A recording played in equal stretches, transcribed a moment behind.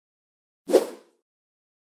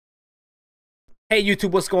Hey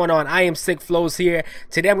YouTube, what's going on? iAMSICKFLOWZ here.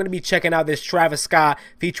 Today I'm going to be checking out this Travis Scott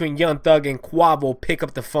featuring Young Thug and Quavo, Pick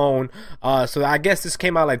Up the Phone. So I guess this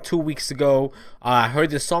came out like 2 weeks ago. I heard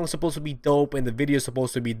this song's supposed to be dope and the video's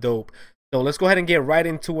supposed to be dope. So let's go ahead and get right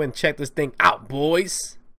into it and check this thing out,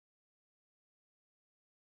 boys.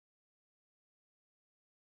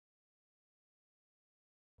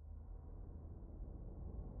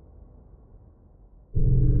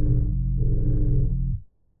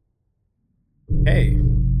 Hey.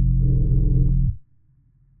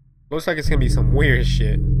 Looks like it's gonna be some weird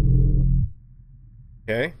shit.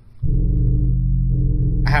 Okay.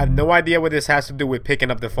 I have no idea what this has to do with picking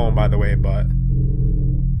up the phone, by the way, but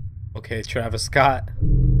okay, Travis Scott.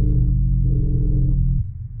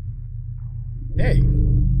 Hey.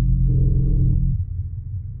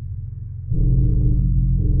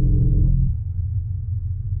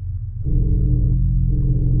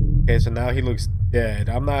 Okay, so now he looks dead.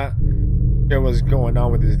 I'm not sure what's going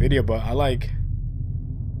on with this video, but I like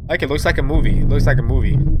it. Looks like a movie. It looks like a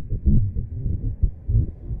movie.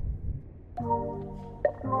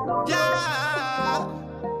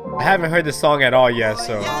 I haven't heard the song at all yet,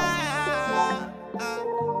 so yeah,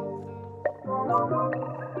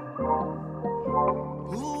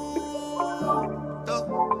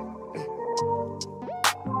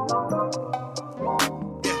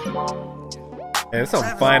 there's some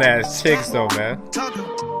fine ass chicks though, man.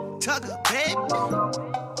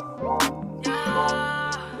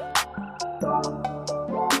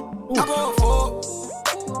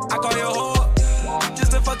 I call your whore,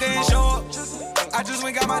 just to fucking show up. I just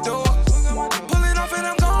went got my door, pull it off and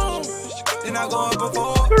I'm gone. Then I go up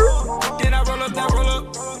before, then I roll up that roll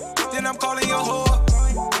up, then I'm calling your whore.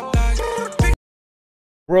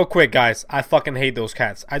 Real quick, guys, I fucking hate those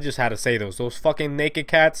cats. I just had to say those fucking naked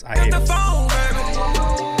cats. I hate them.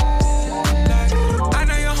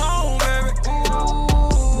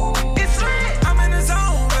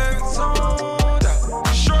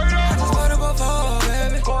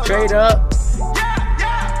 Straight up.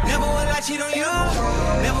 Never will I cheat on you.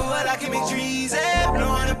 Never will I keep it treason.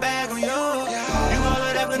 Blowing a bag on you. You all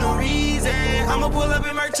of that for no reason. I'ma pull up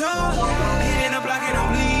in my toe. Hitting the block and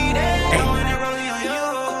I'm bleeding. Blowing and rolling on you.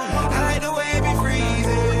 I like the way it be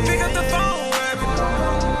freezing. Pick up the phone, baby.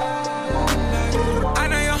 I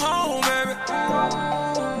know you're home, baby.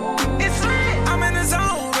 It's lit. I'm in the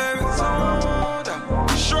zone, baby.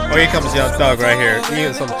 Oh, here comes Young Thug right here.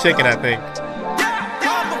 Eating some chicken, I think.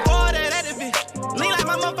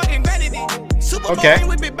 Okay. I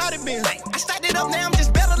started it up now, I'm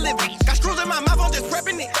just better living. Got screws in my mouth, I'm just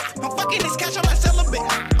prepping it. I'm fucking this cash, I'm like celibate.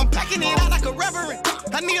 I'm packing it out like a reverend.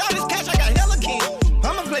 I need all this cash, I got hella king.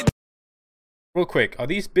 I'ma play. Real quick, are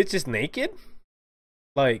these bitches naked?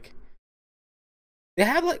 Like, they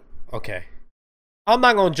have like, okay. I'm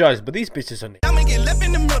not gonna judge, but these bitches are naked. I'ma get left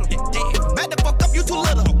in the middle. Bad the fuck up, you too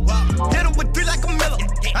little. Hit him with three like a miller.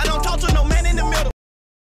 I don't talk to no man in the middle.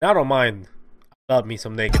 I don't mind. Love me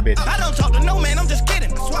some naked bitches. I don't talk to no man, I'm just kidding.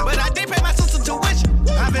 But I did pay my sister tuition.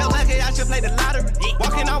 I feel like I should play the lottery.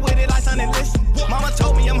 Walking out with it like something listen. Mama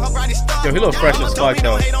told me I'm her brightest star. Yo, he look fresh as fuck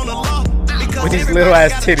though. With these little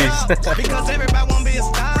ass titties. Because everybody won't be a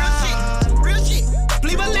star. Real shit.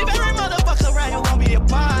 Believe every motherfucker around here won't be a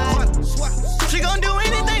part. She gon' do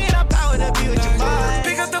anything in her power to be with your vibe.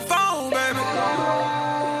 Pick up the phone, baby.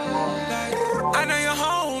 I know you're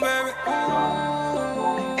home, baby.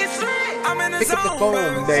 Pick up the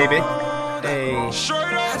phone, baby. Hey. I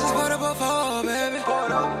just put up a phone, baby.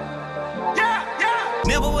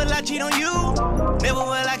 Never will I cheat on you. Never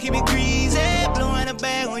will I keep it greasy. Blowing a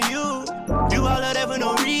bag on you. Do all of that for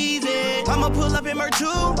no reason. I'ma pull up in my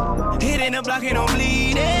two. Hitting the block and I'm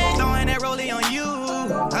bleeding. Throwing that rollie on you.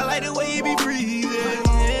 I like the way you be breathing.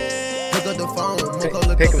 Pick up the phone.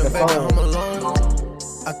 Pick up the phone. I'm alone.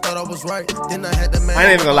 I thought I was right. Then I had the man. I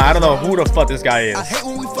ain't even gonna lie. I don't know who the fuck this guy is. I hate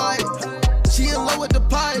when we fight. She in love with the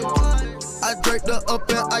pipe. I draped her up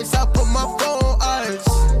in ice. I put my phone ice.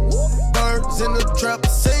 Birds in the trap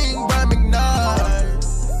sing by McKnight.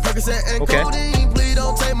 Percocet and codeine, please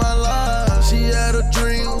don't take my life. She had a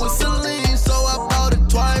dream with Celine, so I bought it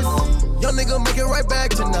twice. Young nigga make it right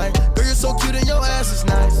back tonight. Girl, you're so cute and your ass is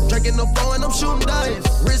nice. Drinking the phone and I'm shooting dice.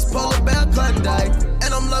 Wrist polar bear Klondike.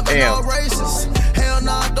 And I'm loving all races. Hell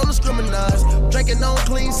nah, don't discriminate. Drinking on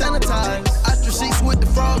clean, sanitized. Sheets with the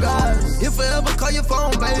frog eyes. If I ever call your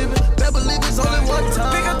phone, baby, better believe it's only one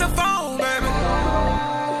time. Pick up the phone, baby.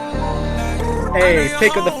 Hey,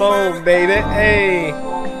 pick up the phone, baby. Hey.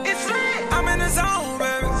 It's lit. I'm in the zone,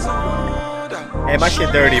 baby. Hey, my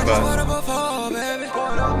shit dirty, but.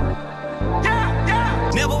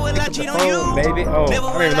 Never will I cheat on you. Baby. Oh, I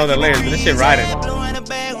don't even know the lyrics, but this shit riding.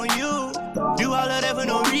 Do all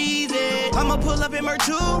pull up in Mer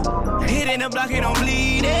 2. Hitting the block, it don't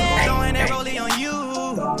bleed it. Throwing that rollie on you.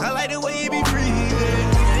 I like the way you be breathing.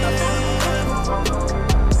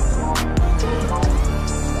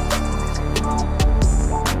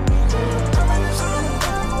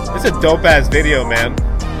 It's a dope ass video, man.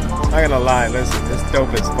 Not gonna lie, listen, it's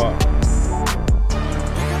dope as fuck.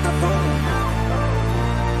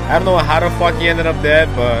 I don't know how the fuck he ended up dead,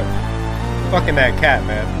 but fucking that cat,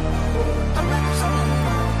 man.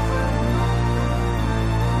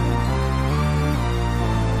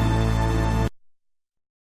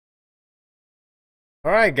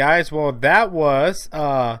 Alright guys, well that was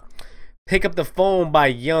Pick Up the Phone by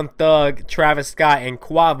Young Thug, Travis Scott, and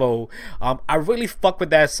Quavo. I really fuck with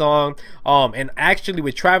that song. And actually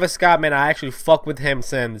with Travis Scott, man, I actually fuck with him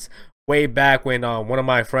since way back when one of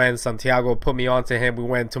my friends, Santiago, put me onto him. We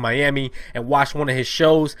went to Miami and watched one of his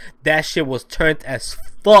shows. That shit was turned as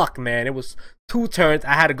fuck, man. It was two turns.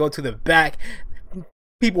 I had to go to the back.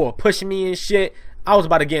 People were pushing me and shit. I was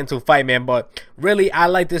about to get into a fight, man. But really, I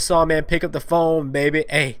like this song, man. Pick Up the Phone, baby.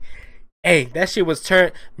 Hey, that shit was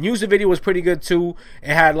turned. Music video was pretty good too.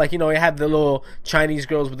 It had like, you know, it had the little Chinese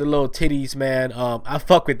girls with the little titties, man. I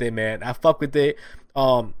fuck with it, man. I fuck with it.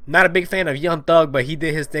 Not a big fan of Young Thug, but he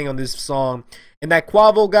did his thing on this song. And that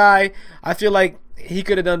Quavo guy, I feel like he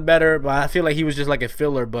could have done better, but I feel like he was just like a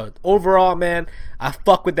filler. But overall, man, I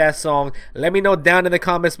fuck with that song. Let me know down in the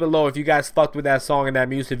comments below if you guys fucked with that song and that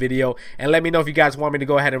music video, and let me know if you guys want me to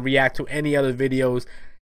go ahead and react to any other videos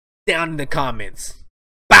down in the comments.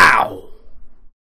 Bow.